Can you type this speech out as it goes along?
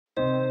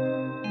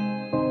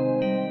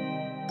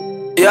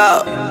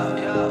Yeah,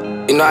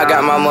 you know I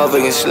got my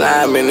motherfucking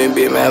slime in it,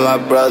 bitch, man, my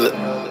brother.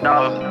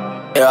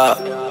 Yeah.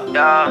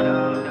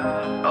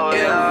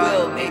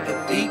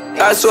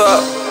 I swear,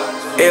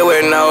 it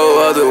went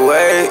no other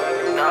way.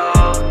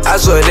 I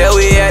swear that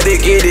we had to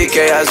get it,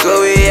 K. I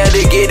swear we had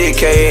to get it,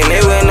 K. And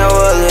it went no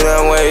other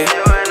damn way.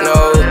 No,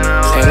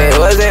 and it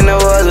wasn't no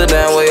other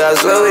damn way. I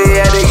swear we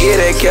had to get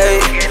it,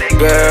 K.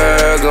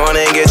 Girl, go on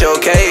and get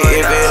your K.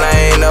 If it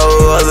ain't no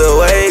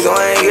other way, go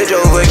and get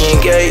your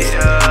fucking K.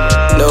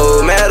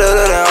 No matter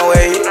the damn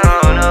way,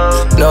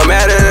 no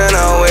matter the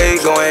damn way,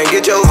 go and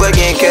get your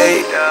fucking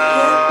K.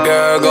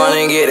 Girl, go on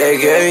and get that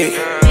K.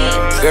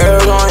 Girl,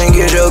 go on and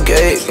get your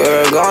K.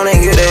 Girl, go on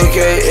and get that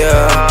K,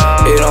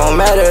 yeah. It don't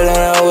matter the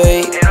damn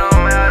way.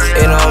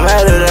 It don't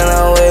matter the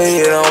damn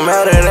way. It don't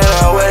matter the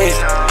damn way.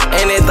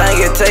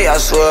 Anything it take, I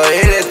swear,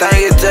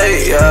 anything it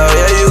take, yeah.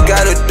 Yeah, you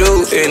gotta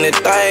do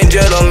anything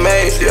just to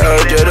make, yeah.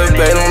 Just to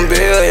pay them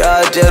bills,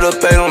 yeah. Just to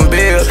pay them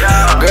bills.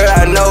 Girl,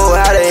 I know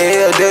how the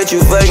hell that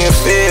you fucking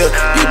feel.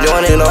 You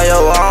doing it on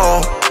your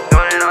own.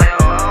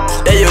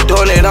 Yeah, you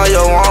doing it on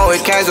your own.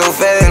 It came so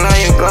fast, now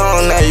you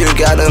gone. Now you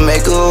gotta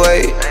make a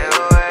way.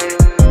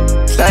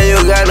 Now you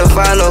gotta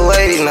find a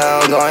way.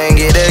 Now I'm gonna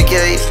get that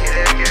cake.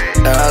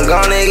 Now I'm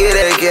gonna get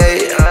that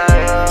cake.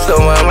 So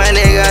my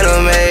money gotta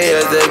make.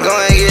 I said, go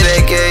and get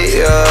that cake,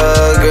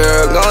 yeah.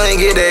 Girl, go and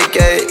get that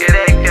cake.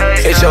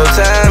 It's your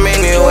time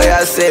anyway.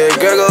 I said,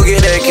 girl, go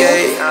get that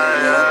cake.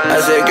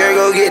 I said, girl,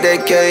 go get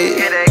that cake.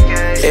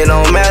 It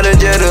don't matter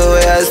just the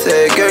way. I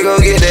said, girl, go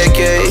get that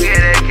cake.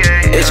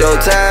 It's your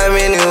time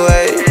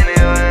anyway.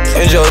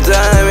 It's your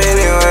time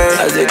anyway.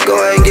 I said, go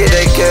and get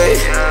that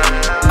cake.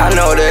 I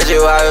know that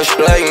you out here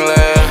struggling.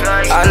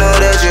 I know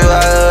that you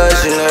out here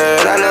hustling.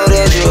 I know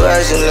that you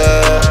hustling.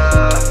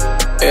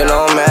 It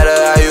don't matter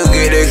how you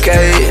get the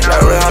cake.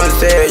 Like Rihanna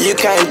said, you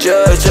can't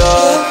judge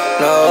her.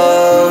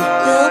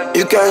 No,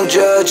 you can't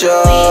judge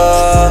her.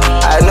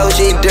 I know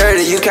she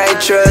dirty, you can't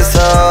trust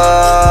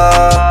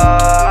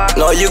her.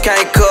 No, you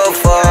can't cook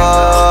for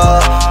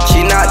her.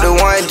 She not the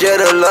one just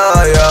to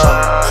love ya.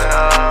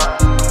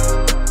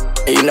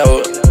 You know,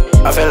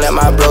 I finna let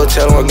my bro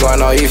tell him what's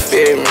going on, you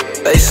feel me?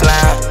 They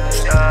slime,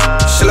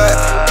 slut,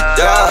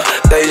 yeah,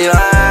 they slime,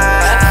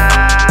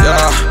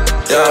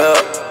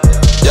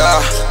 yeah.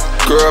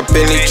 Grew up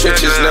in these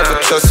trenches, never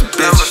trust a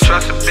bitch.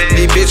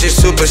 These bitches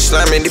super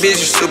slimy, these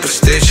bitches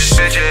superstitious.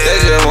 They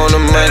just want the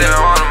money,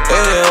 they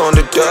just want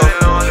the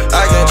dough.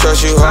 I can't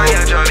trust you, hoe,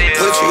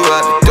 put you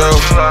out the door.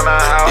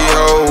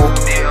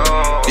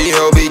 These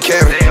hoes be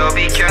capping,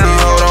 these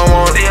hoes don't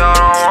want it,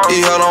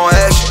 these hoes don't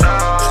ask you.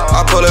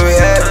 I pull every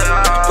habit,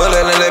 pull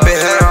it and let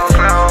it happen.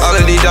 All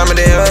of these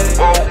diamonds they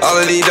honey, all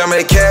of these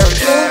diamonds they carry,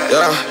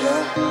 yeah.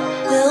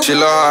 She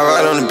love how I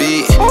ride on the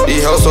beat.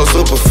 These hoes so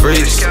super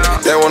freaks.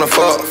 They wanna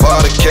fuck for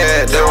all the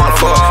cat. They wanna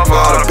fuck for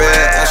all the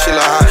bad. And she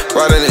love how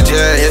I ride in the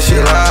jet. Yeah, she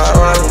love how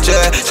I ride in the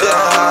jet. She love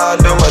how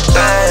I do my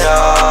thing,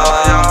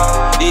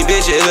 y'all. These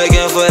bitches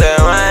looking for that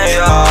rain,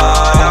 y'all.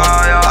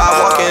 I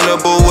walk in the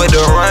booth with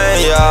the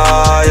rain,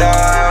 y'all.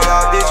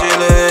 Yeah, bitches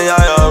living,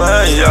 y'all,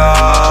 rain,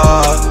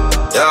 y'all.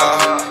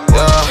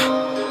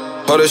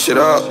 Yeah. Pull this shit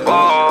up.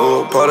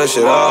 Ooh, pull this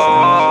shit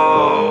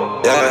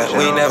up. Yeah,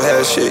 we ain't never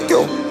had shit,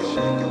 yo.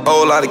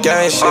 Whole lot of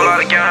gang shit,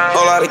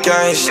 whole lot of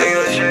gang shit,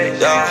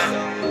 yeah.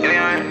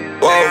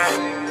 Whoa,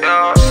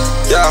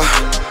 yeah.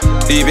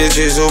 These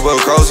bitches super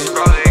crazy,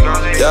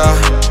 yeah.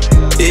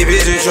 These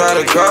bitches try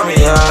to call me,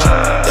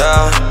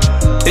 yeah.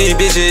 These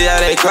bitches, yeah,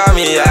 they call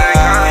me,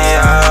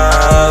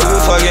 yeah. You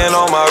fucking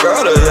on my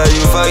brother, yeah.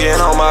 You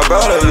fucking on my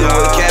brother. You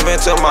was camping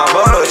to my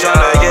motor,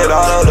 tryna get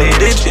all of the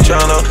ditches, you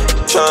tryna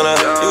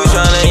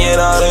get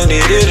all of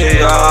these ditches,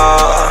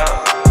 yeah.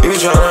 You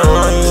tryna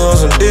run, you on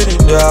some ditches,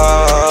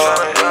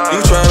 yeah. You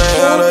tryna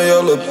handle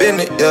your little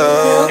business,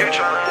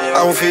 yeah.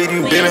 I will feed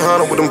you Benny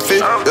Hunter with them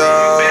fit,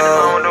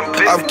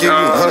 yeah. I will give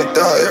you $100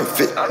 every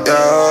fit,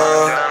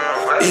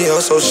 yeah. He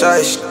hoes so shy,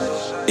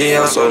 he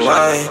hoes so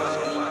lying,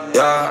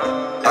 yeah.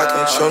 I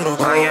can't show no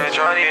hoe.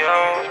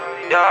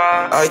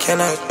 I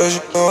cannot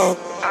trust you,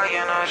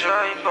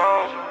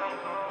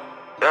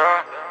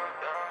 yeah.